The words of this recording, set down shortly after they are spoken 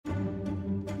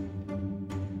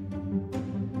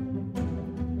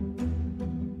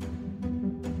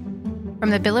From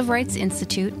the Bill of Rights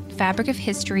Institute, Fabric of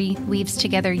History weaves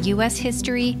together U.S.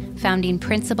 history, founding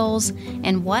principles,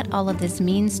 and what all of this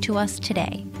means to us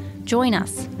today. Join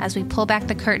us as we pull back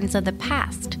the curtains of the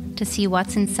past to see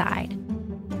what's inside.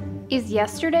 Is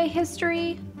yesterday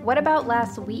history? What about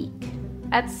last week?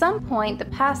 At some point, the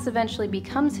past eventually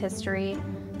becomes history,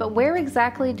 but where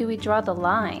exactly do we draw the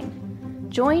line?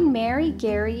 Join Mary,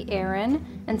 Gary, Eryn,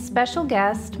 and special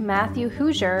guest Matthew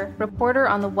Housiaux, reporter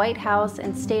on the White House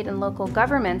and state and local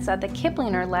governments at the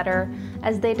Kiplinger Letter,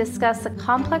 as they discuss the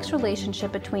complex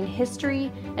relationship between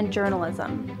history and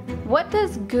journalism. What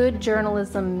does good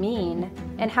journalism mean,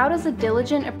 and how does a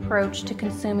diligent approach to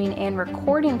consuming and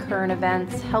recording current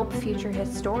events help future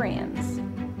historians?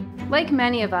 Like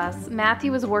many of us,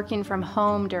 Matthew was working from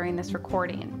home during this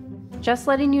recording. Just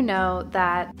letting you know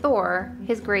that Thor,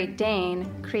 his Great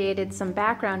Dane, created some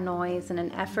background noise in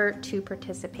an effort to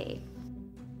participate.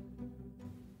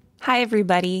 Hi,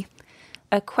 everybody.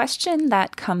 A question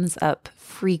that comes up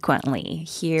frequently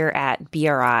here at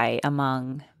BRI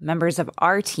among members of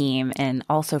our team and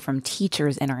also from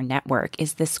teachers in our network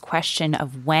is this question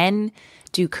of when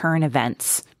do current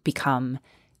events become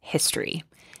history?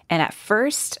 And at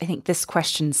first, I think this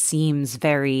question seems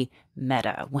very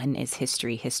meta. When is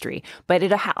history history? But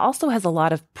it also has a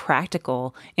lot of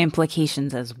practical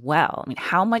implications as well. I mean,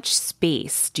 how much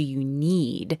space do you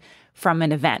need from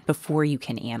an event before you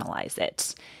can analyze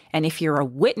it? And if you're a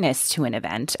witness to an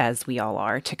event, as we all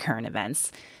are to current events,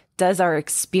 does our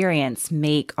experience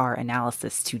make our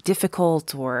analysis too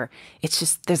difficult? Or it's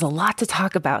just, there's a lot to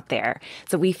talk about there.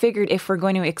 So we figured if we're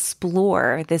going to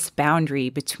explore this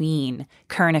boundary between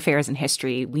current affairs and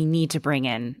history, we need to bring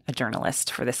in a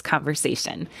journalist for this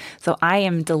conversation. So I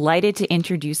am delighted to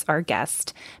introduce our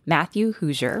guest, Matthew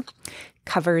Housiaux,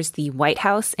 covers the White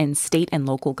House and state and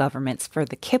local governments for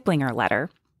the Kiplinger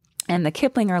Letter. And the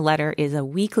Kiplinger Letter is a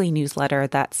weekly newsletter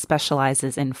that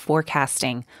specializes in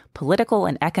forecasting political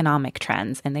and economic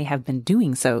trends, and they have been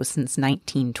doing so since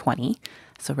 1920,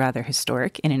 so rather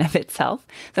historic in and of itself.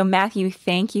 So Matthew,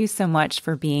 thank you so much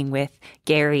for being with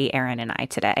Gary, Eryn, and I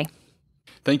today.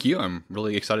 Thank you. I'm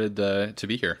really excited to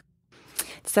be here.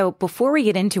 So before we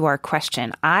get into our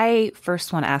question, I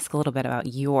first want to ask a little bit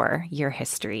about your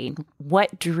history.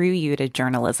 What drew you to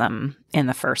journalism in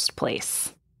the first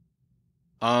place?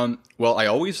 Well, I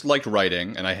always liked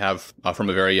writing, and I have from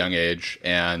a very young age.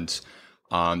 And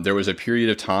there was a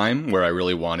period of time where I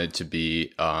really wanted to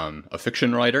be a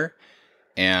fiction writer.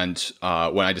 And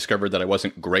when I discovered that I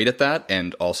wasn't great at that,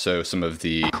 and also some of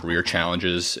the career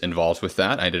challenges involved with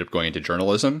that, I ended up going into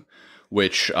journalism,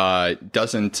 which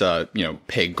doesn't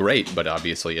pay great, but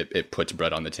obviously it puts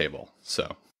bread on the table.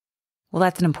 So. Well,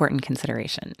 that's an important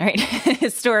consideration, right?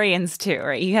 Historians too,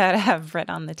 right? You got to have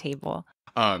bread on the table.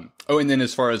 And then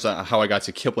as far as how I got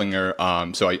to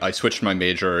Kiplinger, so I switched my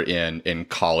major in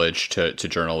college to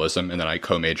journalism, and then I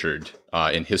co-majored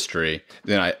in history.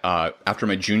 Then I after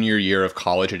my junior year of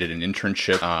college, I did an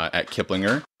internship at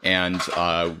Kiplinger, and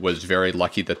was very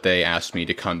lucky that they asked me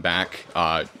to come back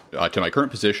to my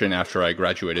current position after I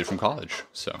graduated from college.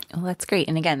 So, well, that's great.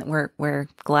 And again, we're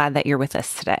glad that you're with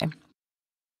us today.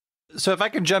 So if I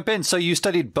can jump in, so you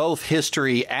studied both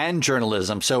history and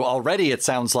journalism. So already it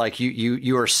sounds like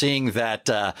you are seeing that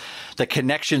the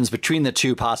connections between the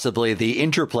two, possibly the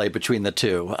interplay between the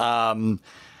two.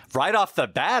 Right off the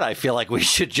bat, I feel like we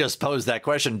should just pose that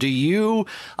question. Do you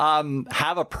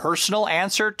have a personal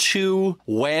answer to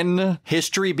when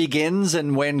history begins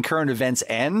and when current events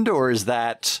end, or is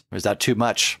that too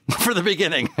much for the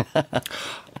beginning?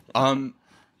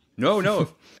 No.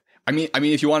 I mean,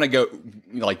 if you want to go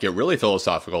get really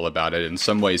philosophical about it, in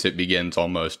some ways it begins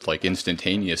almost like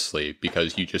instantaneously,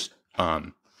 because you just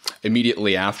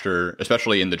immediately after,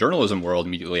 especially in the journalism world,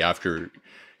 immediately after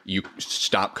you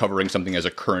stop covering something as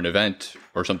a current event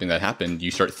or something that happened,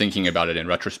 you start thinking about it in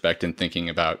retrospect and thinking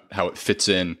about how it fits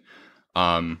in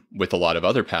with a lot of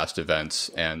other past events.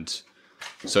 And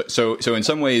so in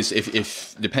some ways,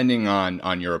 if depending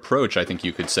on your approach, I think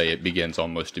you could say it begins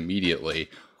almost immediately.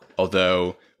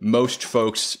 Although most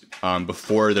folks,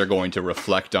 before they're going to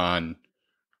reflect on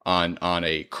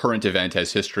a current event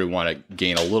as history, want to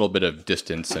gain a little bit of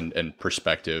distance and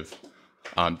perspective.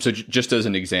 So just as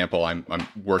an example, I'm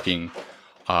working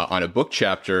on a book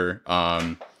chapter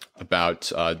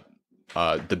about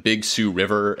the Big Sioux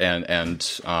River and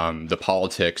the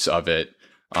politics of it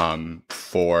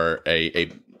for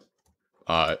an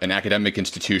academic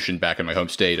institution back in my home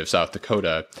state of South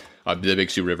Dakota. The Big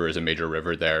Sioux River is a major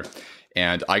river there.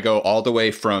 And I go all the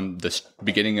way from the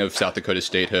beginning of South Dakota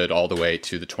statehood all the way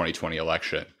to the 2020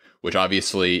 election, which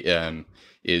obviously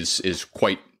is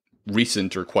quite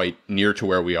recent or quite near to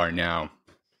where we are now.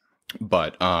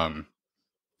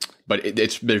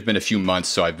 there's been a few months,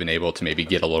 so I've been able to maybe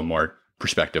get a little more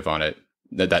perspective on it.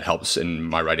 That helps in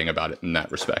my writing about it in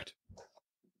that respect.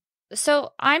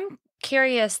 So I'm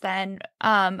curious then,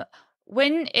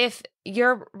 if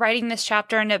you're writing this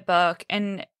chapter in a book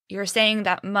and you're saying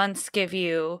that months give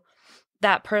you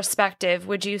that perspective,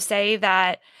 would you say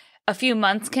that a few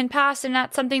months can pass and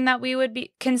that's something that we would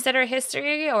consider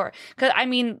history? Or, because I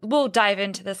mean, we'll dive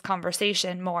into this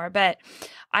conversation more, but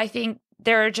I think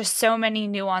there are just so many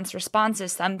nuanced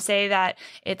responses. Some say that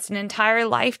it's an entire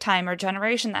lifetime or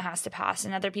generation that has to pass,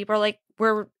 and other people are like,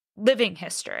 we're living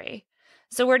history.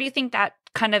 So where do you think that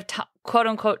kind of quote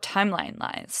unquote timeline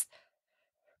lies?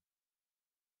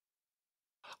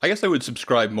 I guess I would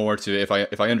subscribe more to, if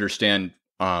I understand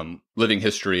living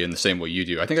history in the same way you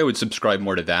do, I think I would subscribe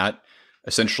more to that.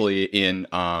 Essentially,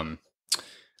 there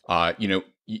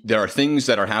are things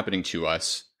that are happening to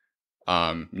us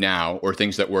now, or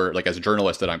things that we're, like, as a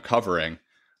journalist that I'm covering.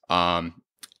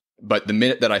 But the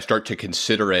minute that I start to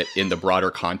consider it in the broader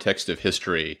context of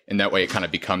history, and that way it kind of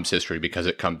becomes history, because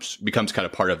it becomes kind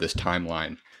of part of this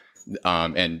timeline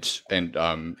and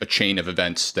a chain of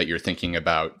events that you're thinking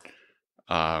about.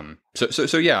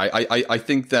 So yeah, I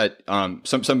think that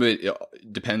some of it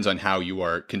depends on how you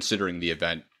are considering the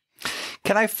event.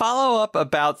 Can I follow up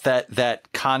about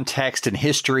that context and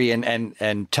history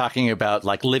and talking about,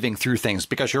 like, living through things?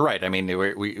 Because you're right. I mean,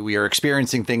 we are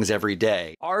experiencing things every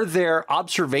day. Are there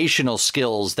observational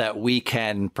skills that we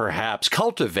can perhaps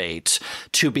cultivate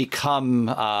to become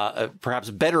perhaps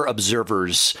better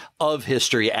observers of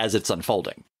history as it's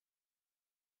unfolding?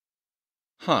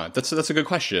 That's a good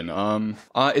question.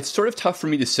 It's sort of tough for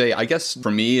me to say. I guess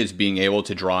for me is being able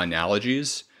to draw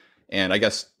analogies, and I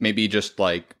guess maybe just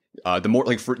like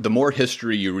the more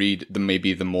history you read,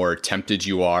 the more tempted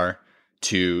you are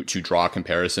to draw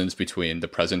comparisons between the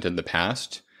present and the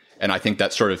past. And I think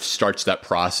that sort of starts that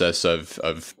process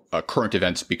of current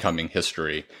events becoming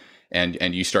history, and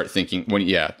you start thinking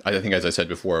I think, as I said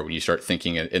before, when you start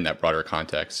thinking in that broader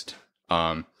context.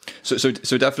 So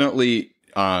definitely.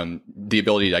 The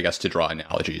ability, I guess, to draw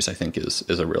analogies, I think, is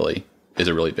a really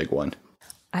big one.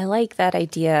 I like that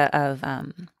idea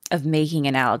of making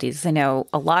analogies. I know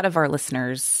a lot of our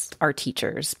listeners are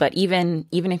teachers, but even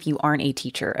if you aren't a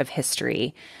teacher of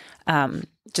history,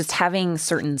 just having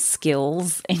certain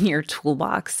skills in your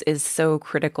toolbox is so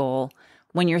critical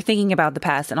when you're thinking about the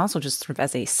past, and also just sort of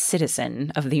as a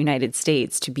citizen of the United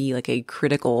States, to be like a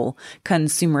critical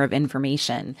consumer of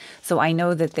information. So I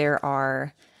know that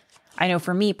I know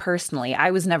for me personally,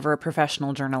 I was never a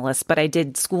professional journalist, but I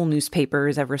did school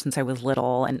newspapers ever since I was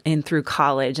little and through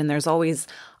college. And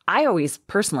I always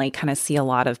personally kind of see a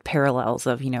lot of parallels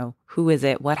of, who is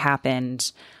it? What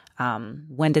happened?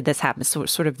 When did this happen? So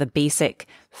sort of the basic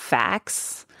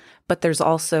facts, but there's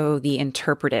also the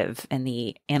interpretive and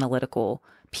the analytical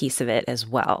piece of it as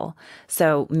well.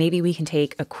 So maybe we can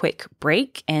take a quick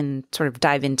break and sort of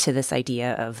dive into this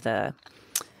idea of the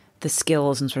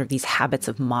skills and sort of these habits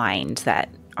of mind that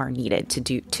are needed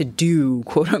to do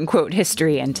quote unquote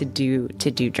history and to do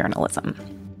journalism.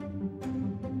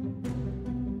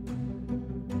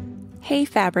 Hey,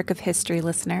 Fabric of History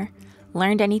listener,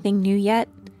 learned anything new yet?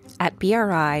 At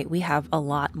BRI, we have a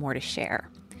lot more to share.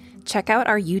 Check out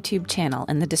our YouTube channel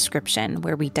in the description,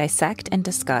 where we dissect and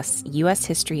discuss U.S.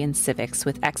 history and civics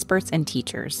with experts and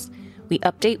teachers. We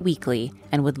update weekly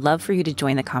and would love for you to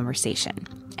join the conversation.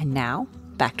 And now,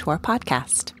 back to our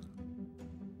podcast.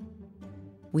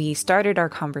 We started our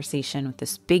conversation with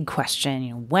this big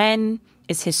question, when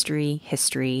is history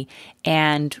history?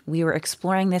 And we were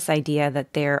exploring this idea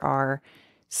that there are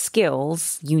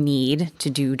skills you need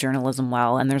to do journalism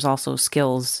well, and there's also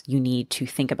skills you need to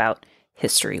think about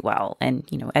history well. And,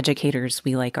 educators,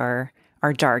 we like our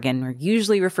jargon are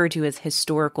usually referred to as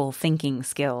historical thinking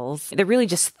skills. They're really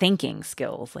just thinking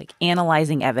skills, like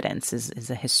analyzing evidence is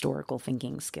a historical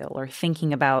thinking skill, or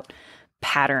thinking about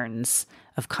patterns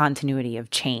of continuity of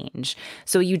change.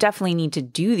 So you definitely need to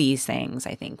do these things,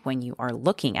 I think, when you are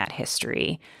looking at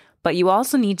history, but you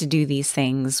also need to do these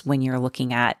things when you're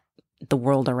looking at the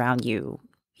world around you,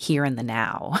 here and the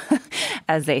now,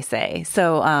 as they say.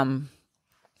 So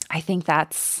I think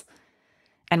that's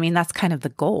kind of the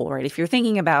goal, right? If you're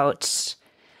thinking about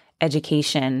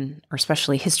education, or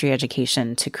especially history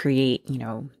education, to create,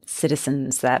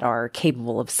 citizens that are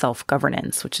capable of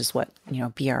self-governance, which is what,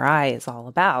 BRI is all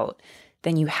about,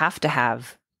 then you have to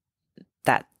have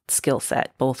that skill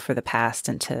set, both for the past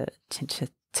and to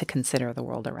consider the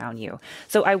world around you.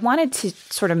 So I wanted to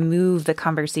sort of move the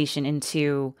conversation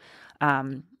into,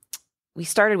 we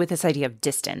started with this idea of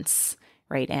distance,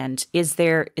 right? And is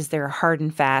there a hard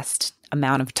and fast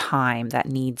amount of time that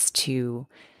needs to,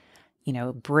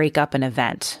 break up an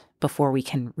event before we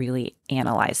can really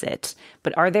analyze it.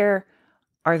 But are there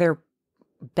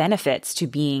benefits to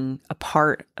being a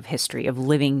part of history, of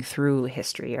living through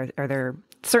history? Are there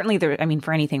certainly I mean,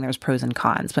 for anything, there's pros and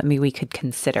cons, but maybe we could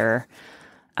consider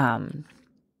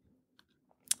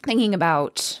thinking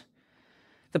about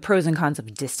the pros and cons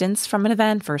of distance from an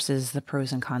event versus the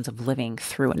pros and cons of living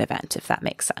through an event, if that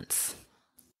makes sense.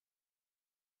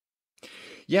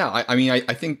 Yeah, I mean,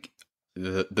 I think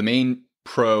the main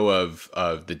pro of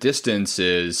the distance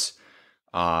is,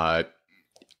 I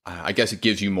guess it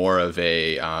gives you more of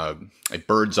a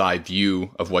bird's eye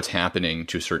view of what's happening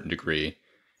to a certain degree,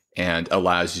 and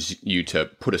allows you to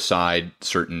put aside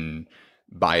certain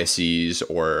biases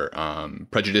or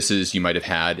prejudices you might have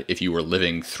had if you were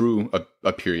living through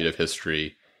a period of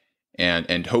history,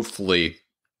 and hopefully,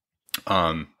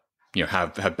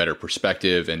 have better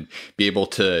perspective and be able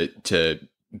to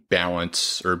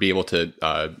balance, or be able to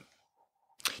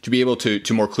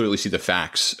more clearly see the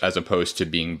facts, as opposed to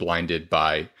being blinded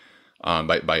by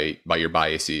your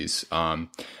biases.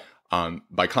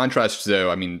 By contrast, though,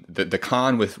 I mean, the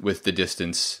con with the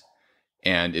distance,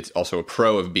 and it's also a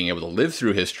pro of being able to live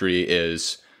through history,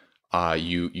 is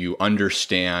you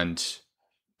understand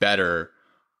better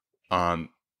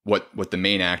what the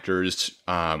main actors,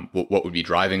 what would be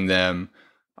driving them,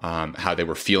 how they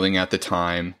were feeling at the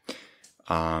time,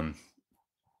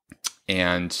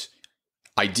 and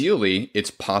ideally,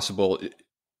 it's possible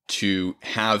to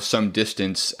have some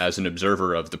distance as an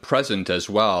observer of the present as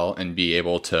well, and be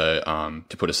able to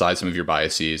put aside some of your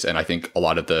biases. And I think a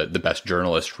lot of the best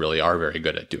journalists really are very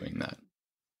good at doing that.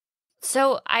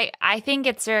 So I think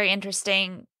it's very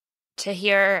interesting to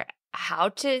hear how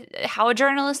a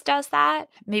journalist does that.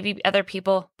 Maybe other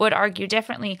people would argue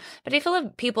differently, but I feel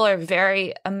like people are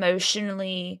very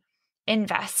emotionally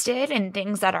invested in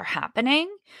things that are happening,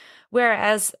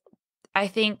 whereas I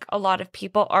think a lot of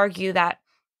people argue that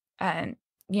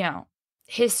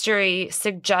history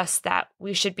suggests that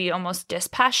we should be almost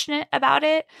dispassionate about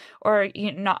it, or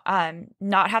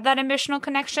not have that emotional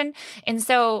connection. And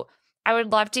so I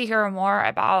would love to hear more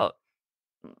about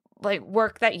like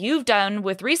work that you've done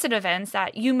with recent events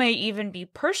that you may even be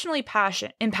personally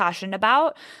impassioned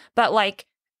about, but like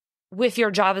with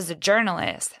your job as a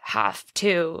journalist have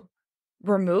to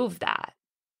remove that.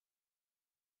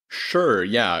 Sure.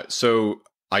 Yeah. So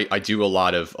I do a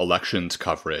lot of elections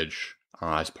coverage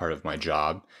as part of my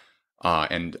job.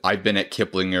 And I've been at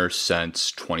Kiplinger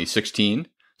since 2016.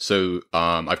 So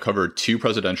I've covered 2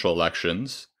 presidential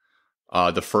elections.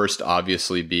 The first,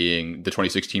 obviously, being the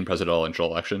 2016 presidential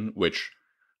election, which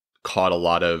caught a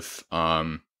lot of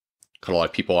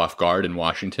people off guard in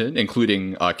Washington,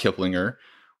 including Kiplinger.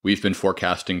 We've been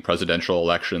forecasting presidential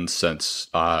elections since,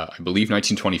 I believe,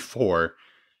 1924,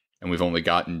 and we've only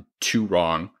gotten 2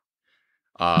 wrong.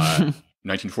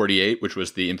 1948, which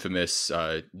was the infamous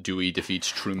Dewey defeats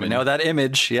Truman. We know that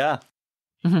image, yeah.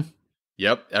 Mm-hmm.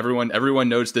 Yep, everyone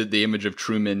knows the image of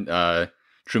Truman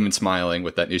smiling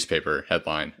with that newspaper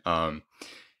headline. And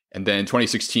then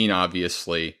 2016,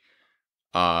 obviously,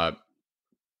 I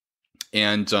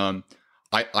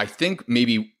think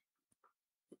maybe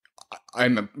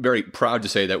I'm very proud to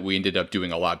say that we ended up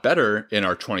doing a lot better in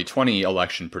our 2020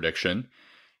 election prediction,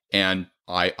 and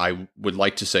I would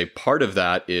like to say part of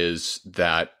that is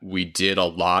that we did a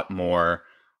lot more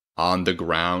on the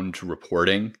ground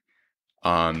reporting.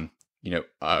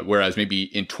 Whereas maybe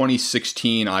in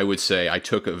 2016, I would say I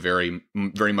took a very,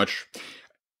 very much,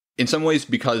 in some ways,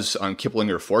 because on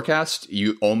Kiplinger forecast,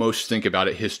 you almost think about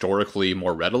it historically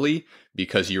more readily,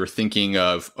 because you're thinking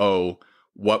of,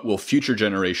 what will future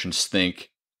generations think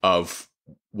of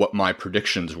what my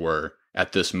predictions were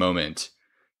at this moment?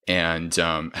 And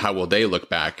how will they look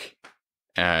back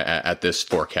at this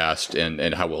forecast,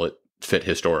 and how will it fit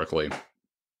historically?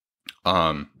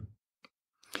 And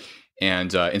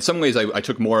in some ways, I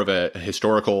took more of a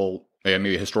historical,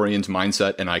 maybe a historian's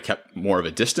mindset, and I kept more of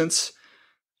a distance,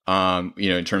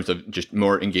 in terms of just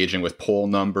more engaging with poll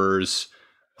numbers,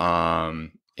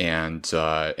 and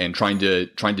trying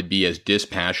to be as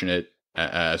dispassionate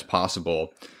as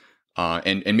possible.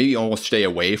 And maybe almost stay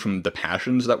away from the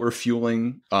passions that were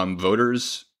fueling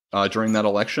voters during that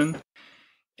election.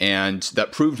 And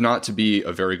that proved not to be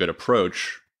a very good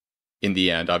approach in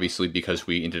the end, obviously, because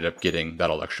we ended up getting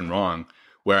that election wrong.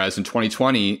 Whereas in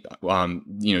 2020,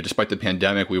 despite the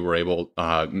pandemic, we were able,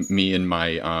 me and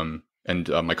my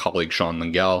colleague Sean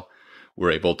Lingell were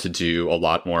able to do a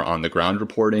lot more on the ground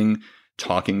reporting,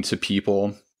 talking to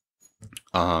people,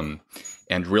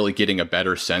 and really getting a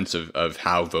better sense of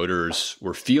how voters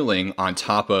were feeling, on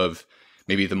top of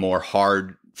maybe the more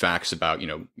hard facts about,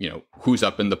 who's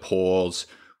up in the polls,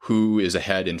 who is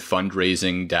ahead in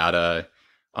fundraising data,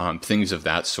 things of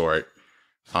that sort.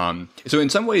 So in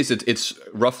some ways, it's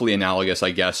roughly analogous,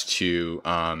 I guess, to,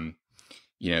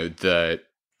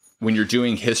 when you're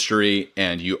doing history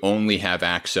and you only have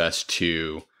access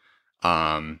to,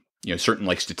 certain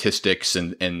like statistics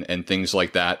and things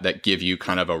like that give you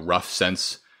kind of a rough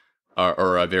sense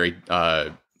or a very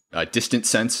distant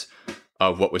sense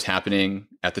of what was happening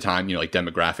at the time, like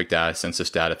demographic data, census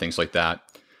data, things like that,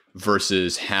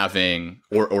 versus having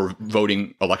or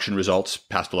voting election results,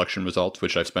 past election results,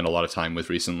 which I've spent a lot of time with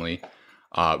recently,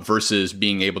 versus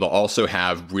being able to also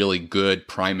have really good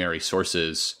primary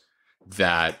sources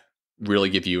that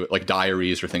really give you like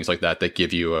diaries or things like that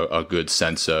give you a good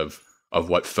sense of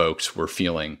what folks were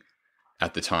feeling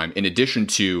at the time, in addition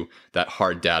to that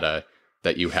hard data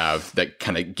that you have that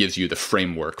kind of gives you the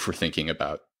framework for thinking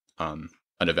about an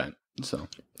event. So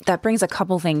that brings a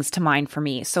couple things to mind for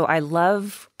me. So I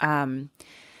love,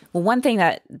 one thing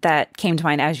that came to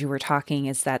mind as you were talking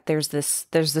is that there's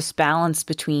this balance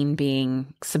between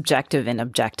being subjective and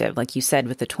objective. Like you said,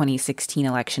 with the 2016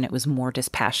 election, it was more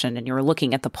dispassionate, and you were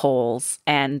looking at the polls,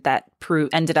 and that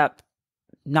ended up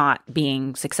not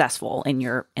being successful in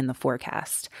the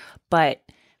forecast. But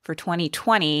for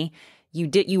 2020,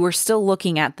 you were still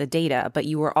looking at the data, but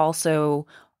you were also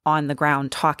on the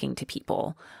ground talking to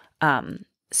people.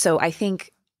 So I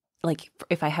think, like,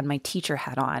 if I had my teacher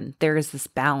hat on, there is this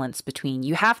balance between,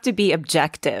 you have to be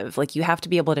objective, like you have to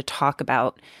be able to talk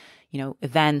about,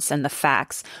 events and the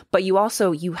facts, but you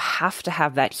have to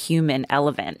have that human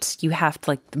element. You have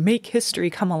to like make history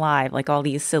come alive, like all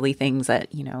these silly things that,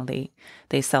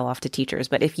 they sell off to teachers.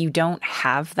 But if you don't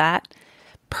have that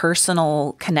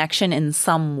personal connection in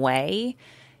some way,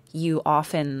 you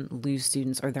often lose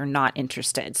students or they're not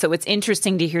interested. So it's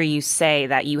interesting to hear you say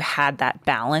that you had that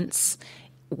balance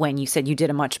when you said you did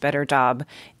a much better job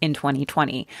in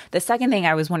 2020. The second thing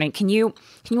I was wondering, can you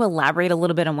elaborate a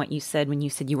little bit on what you said when you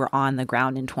said you were on the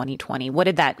ground in 2020? What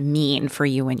did that mean for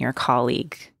you and your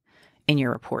colleague in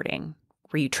your reporting?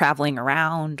 Were you traveling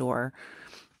around or?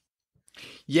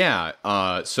 Yeah.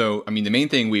 So, I mean, the main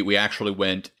thing, we actually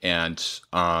went and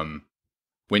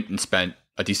spent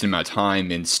a decent amount of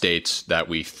time in states that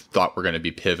we thought were going to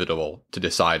be pivotal to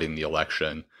deciding the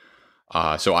election.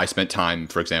 So I spent time,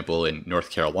 for example, in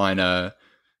North Carolina,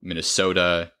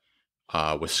 Minnesota,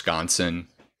 Wisconsin.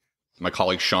 My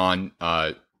colleague Sean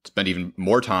spent even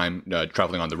more time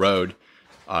traveling on the road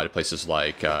to places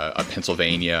like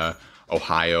Pennsylvania,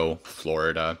 Ohio,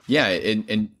 Florida. Yeah,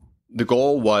 and the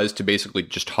goal was to basically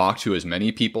just talk to as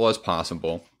many people as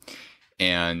possible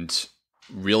and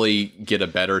really get a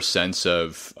better sense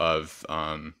of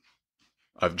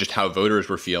just how voters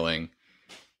were feeling.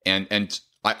 And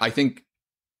I think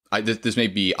this may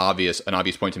be an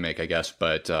obvious point to make, I guess,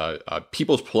 but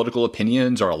people's political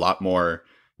opinions are a lot more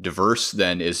diverse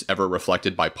than is ever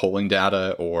reflected by polling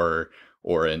data or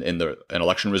in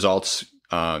election results.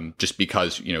 Just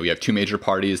because you have two major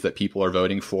parties that people are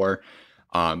voting for.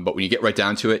 But when you get right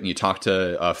down to it and you talk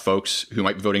to folks who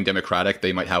might be voting Democratic,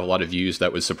 they might have a lot of views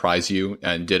that would surprise you,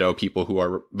 and ditto people who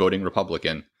are voting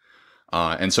Republican.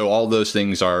 And so all those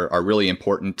things are really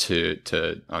important to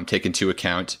take into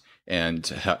account and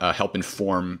help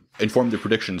inform the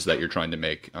predictions that you're trying to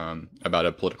make about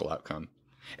a political outcome.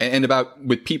 And about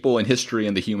with people in history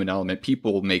and the human element,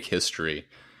 people make history.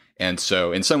 And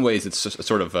so in some ways, it's just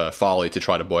sort of a folly to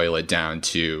try to boil it down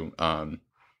to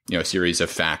a series of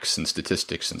facts and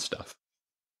statistics and stuff.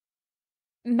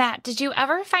 Matt, did you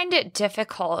ever find it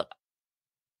difficult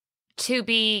to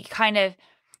be kind of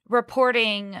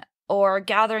reporting or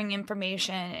gathering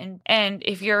information? And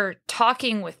if you're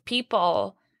talking with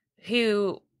people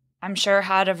who I'm sure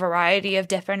had a variety of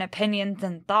different opinions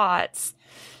and thoughts,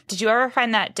 did you ever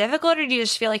find that difficult, or do you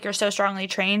just feel like you're so strongly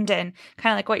trained and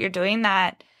kind of like what you're doing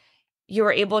that you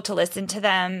were able to listen to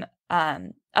them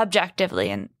objectively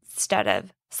instead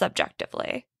of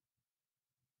subjectively?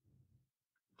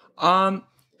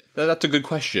 That's a good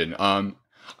question. I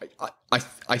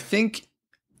think,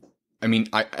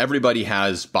 everybody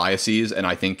has biases, and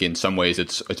I think in some ways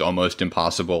it's almost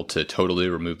impossible to totally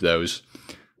remove those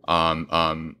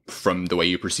from the way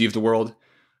you perceive the world.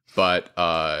 But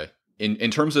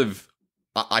in terms of,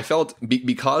 I felt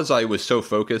because I was so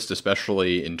focused,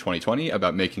 especially in 2020,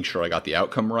 about making sure I got the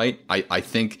outcome right. I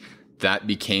think that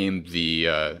became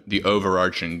the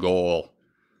overarching goal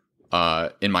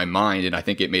in my mind, and I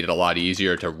think it made it a lot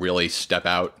easier to really step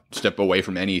away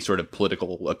from any sort of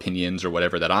political opinions or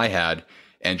whatever that I had,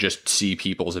 and just see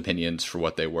people's opinions for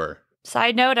what they were.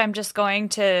 Side note, I'm just going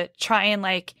to try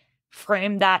and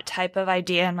frame that type of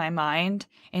idea in my mind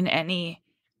in any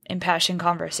impassioned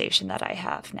conversation that I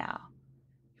have now.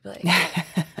 Like,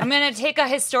 I'm going to take a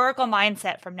historical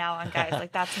mindset from now on, guys.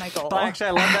 Like, that's my goal. But actually,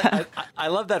 I love that. I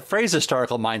love that phrase,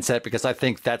 historical mindset, because I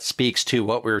think that speaks to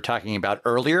what we were talking about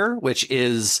earlier, which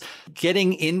is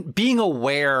being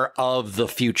aware of the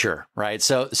future, right?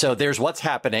 So there's what's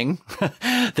happening.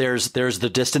 there's the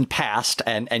distant past.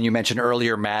 And you mentioned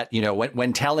earlier, Matt,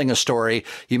 when telling a story,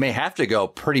 you may have to go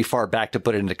pretty far back to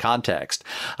put it into context.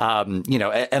 An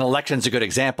election's a good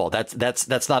example.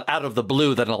 That's not out of the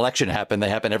blue that an election happened. They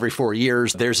happen every 4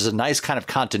 years. There's a nice kind of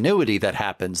continuity that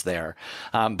happens there.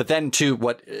 But then to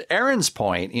what Eryn's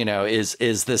point,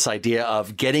 is this idea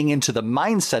of getting into the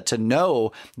mindset to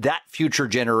know that future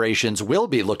generations will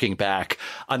be looking back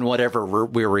on whatever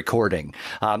we're recording.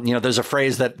 There's a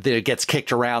phrase that gets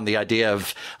kicked around, the idea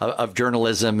of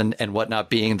journalism and whatnot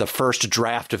being the first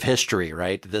draft of history,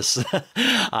 right? This,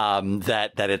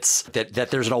 that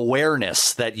there's an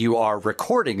awareness that you are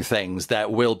recording things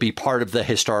that will be part of the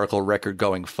historical record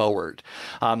going forward.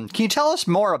 Can you tell us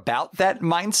more about that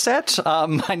mindset?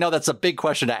 I know that's a big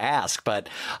question to ask, but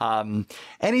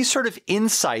any sort of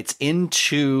insights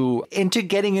into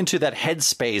getting into that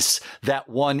headspace that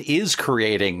one is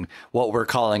creating what we're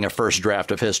calling a first draft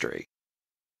of history?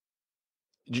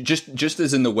 Just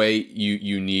as in the way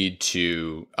you need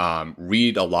to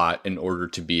read a lot in order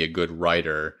to be a good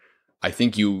writer, I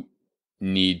think you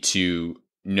need to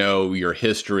know your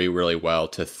history really well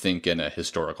to think in a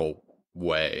historical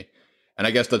way. And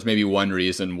I guess that's maybe one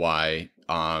reason why,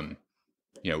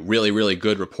 really, really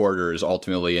good reporters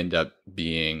ultimately end up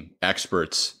being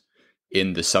experts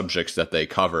in the subjects that they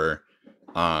cover,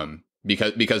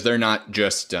 because they're not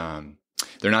just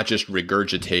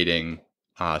regurgitating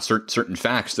certain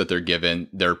facts that they're given.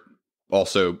 They're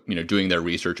also doing their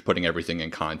research, putting everything in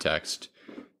context,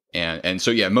 and so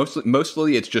yeah,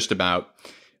 mostly it's just about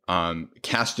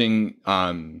casting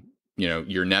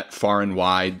your net far and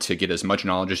wide to get as much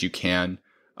knowledge as you can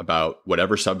about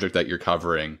whatever subject that you're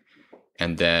covering.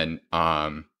 And then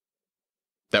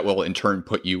that will in turn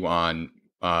put you on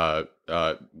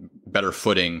better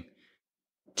footing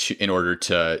in order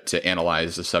to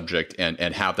analyze the subject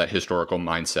and have that historical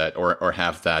mindset or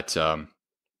have that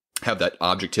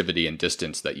objectivity and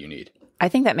distance that you need. I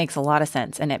think that makes a lot of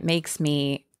sense. And it makes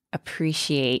me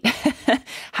appreciate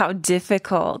how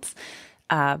difficult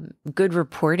good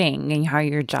reporting and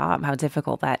how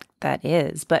difficult that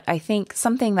is. But I think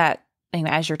something that,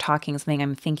 as you're talking, something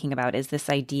I'm thinking about is this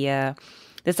idea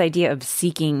of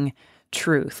seeking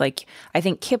truth. Like, I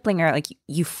think Kiplinger, like,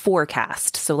 you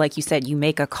forecast. So like you said, you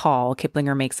make a call,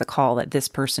 Kiplinger makes a call that this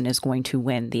person is going to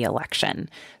win the election.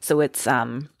 So it's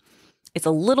a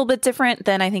little bit different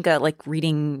than I think like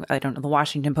reading, I don't know, the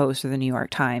Washington Post or the New York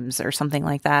Times or something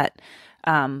like that.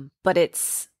 But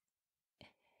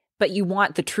you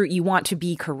want the truth. You want to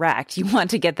be correct. You want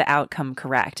to get the outcome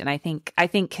correct. And I think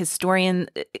historians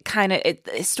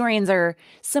are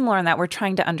similar in that we're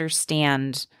trying to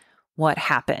understand what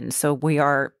happened. So we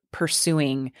are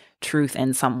pursuing truth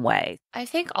in some way. I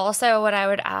think also what I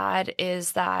would add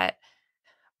is that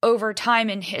over time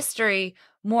in history,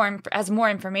 as more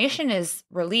information is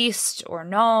released or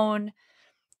known,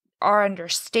 our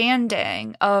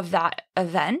understanding of that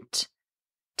event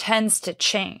tends to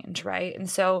change, right? And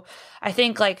so I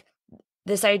think like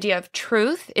this idea of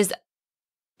truth is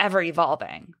ever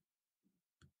evolving.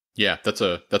 Yeah, that's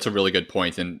a really good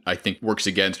point, and I think works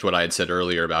against what I had said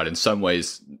earlier about in some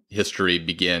ways history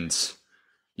begins,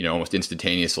 almost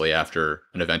instantaneously after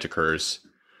an event occurs.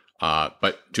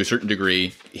 But to a certain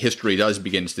degree, history does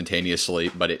begin instantaneously,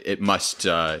 but it must,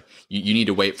 you need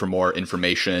to wait for more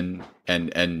information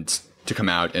and to come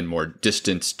out and more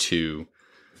distance to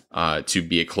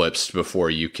be eclipsed before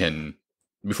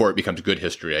it becomes good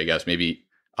history, I guess. Maybe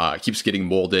keeps getting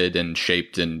molded and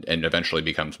shaped and eventually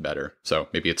becomes better. So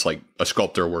maybe it's like a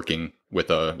sculptor working with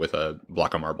a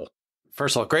block of marble.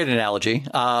 First of all, great analogy.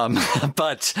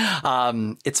 But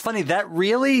it's funny, that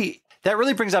really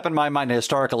brings up in my mind a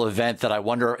historical event that I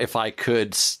wonder if I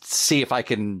could see if I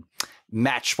can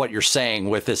match what you're saying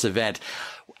with this event.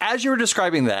 As you were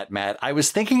describing that, Matt, I was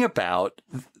thinking about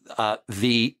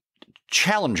the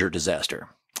Challenger disaster.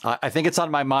 I think it's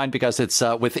on my mind because it's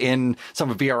within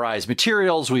some of BRI's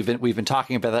materials. We've been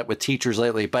talking about that with teachers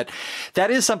lately, but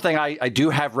that is something I do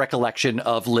have recollection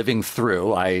of living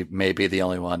through. I may be the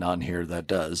only one on here that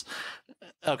does.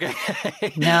 Okay.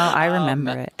 No, I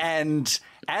remember it. And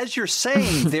as you're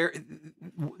saying,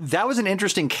 that was an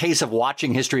interesting case of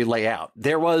watching history lay out.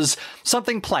 There was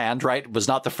something planned, right? It was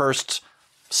not the first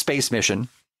space mission.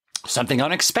 Something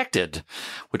unexpected,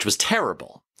 which was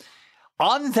terrible.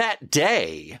 On that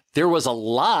day, there was a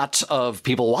lot of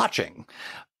people watching.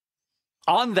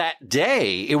 on that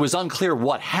day, it was unclear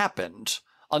what happened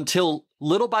until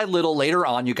little by little later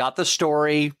on, you got the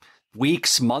story.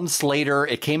 Weeks, months later,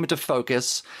 it came into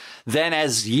focus. Then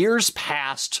as years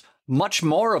passed, much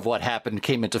more of what happened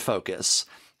came into focus.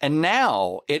 And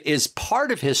now it is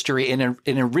part of history in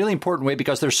a really important way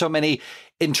because there's so many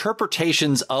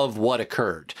interpretations of what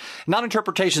occurred. Not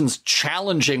interpretations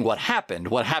challenging what happened.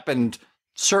 What happened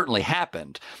certainly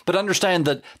happened, but understand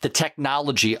the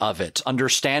technology of it,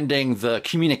 understanding the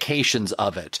communications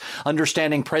of it,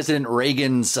 understanding President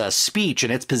Reagan's speech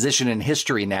and its position in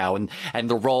history now and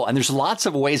the role. And there's lots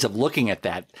of ways of looking at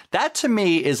that. That to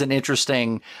me is an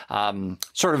interesting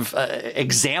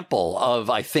example of,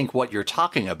 I think, what you're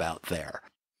talking about there.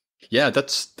 Yeah,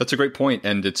 that's a great point.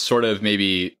 And it's sort of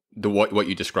maybe what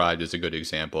you described is a good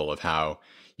example of how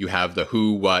you have the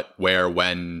who, what, where,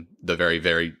 when, the very,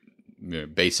 very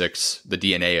basics, the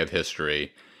DNA of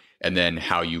history, and then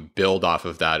how you build off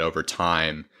of that over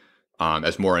time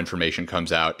as more information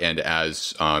comes out and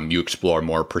as you explore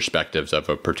more perspectives of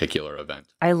a particular event.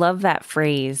 I love that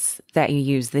phrase that you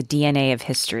use, the DNA of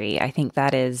history. I think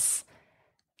that's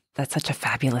such a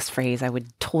fabulous phrase. I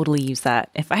would totally use that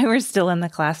if I were still in the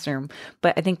classroom.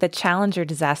 But I think the Challenger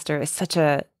disaster is such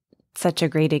a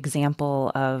great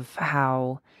example of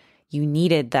how you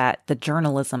needed the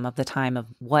journalism of the time of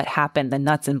what happened, the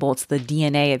nuts and bolts, the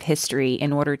DNA of history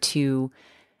in order to,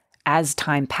 as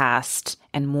time passed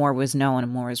and more was known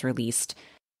and more was released,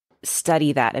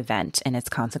 study that event and its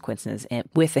consequences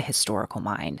with a historical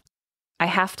mind. I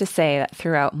have to say that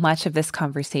throughout much of this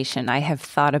conversation, I have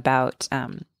thought about,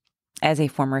 as a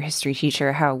former history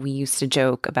teacher, how we used to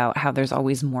joke about how there's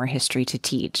always more history to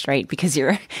teach, right? Because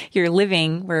you're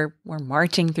living, we're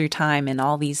marching through time and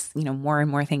all these, more and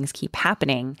more things keep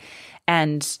happening.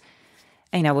 And,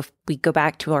 if we go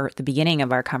back to the beginning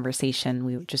of our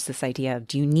conversation, just this idea of,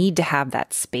 do you need to have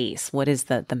that space? What is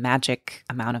the magic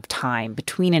amount of time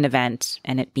between an event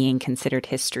and it being considered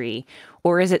history?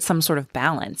 Or is it some sort of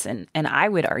balance? And I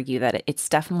would argue that it's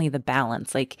definitely the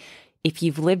balance. Like, if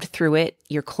you've lived through it,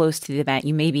 you're close to the event,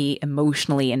 you may be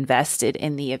emotionally invested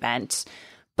in the event,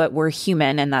 but we're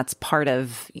human and that's part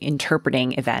of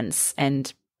interpreting events.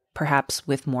 And perhaps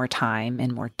with more time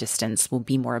and more distance, we'll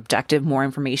be more objective, more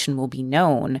information will be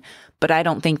known. But I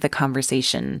don't think the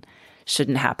conversation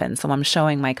shouldn't happen. So I'm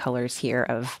showing my colors here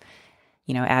of,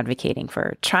 advocating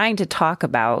for trying to talk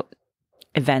about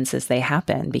events as they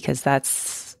happen, because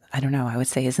I don't know, I would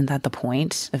say, isn't that the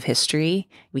point of history?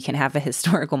 We can have a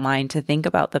historical mind to think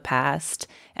about the past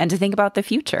and to think about the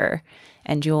future.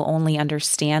 And you'll only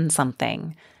understand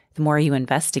something the more you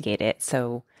investigate it.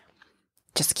 So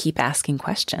just keep asking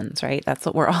questions, right? That's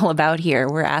what we're all about here.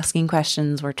 We're asking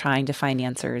questions, we're trying to find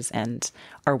answers, and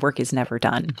our work is never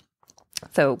done.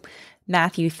 So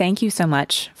Matthew, thank you so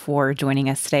much for joining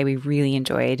us today. We really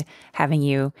enjoyed having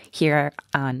you here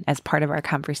as part of our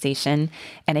conversation.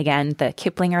 And again, the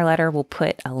Kiplinger Letter, we'll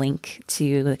put a link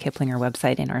to the Kiplinger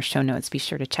website in our show notes. Be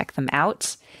sure to check them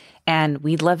out. And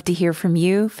we'd love to hear from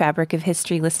you, Fabric of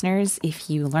History listeners. If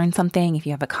you learned something, if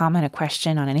you have a comment, a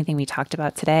question on anything we talked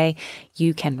about today,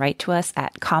 you can write to us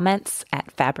at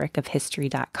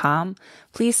comments@fabricofhistory.com.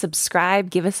 Please subscribe,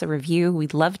 give us a review.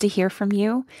 We'd love to hear from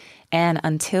you. And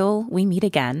until we meet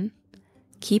again,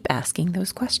 keep asking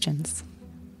those questions.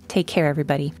 Take care,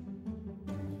 everybody.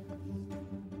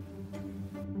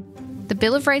 The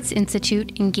Bill of Rights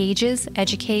Institute engages,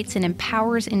 educates, and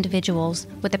empowers individuals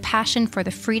with a passion for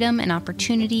the freedom and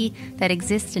opportunity that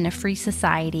exists in a free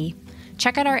society.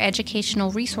 Check out our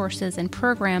educational resources and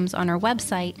programs on our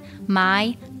website,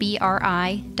 mybri.org.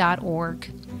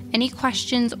 Any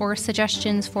questions or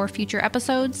suggestions for future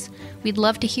episodes? We'd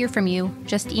love to hear from you.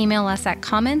 Just email us at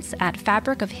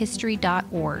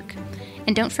comments@fabricofhistory.org.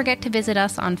 And don't forget to visit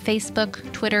us on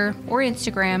Facebook, Twitter, or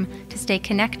Instagram to stay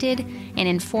connected and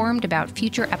informed about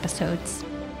future episodes.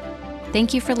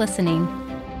 Thank you for listening.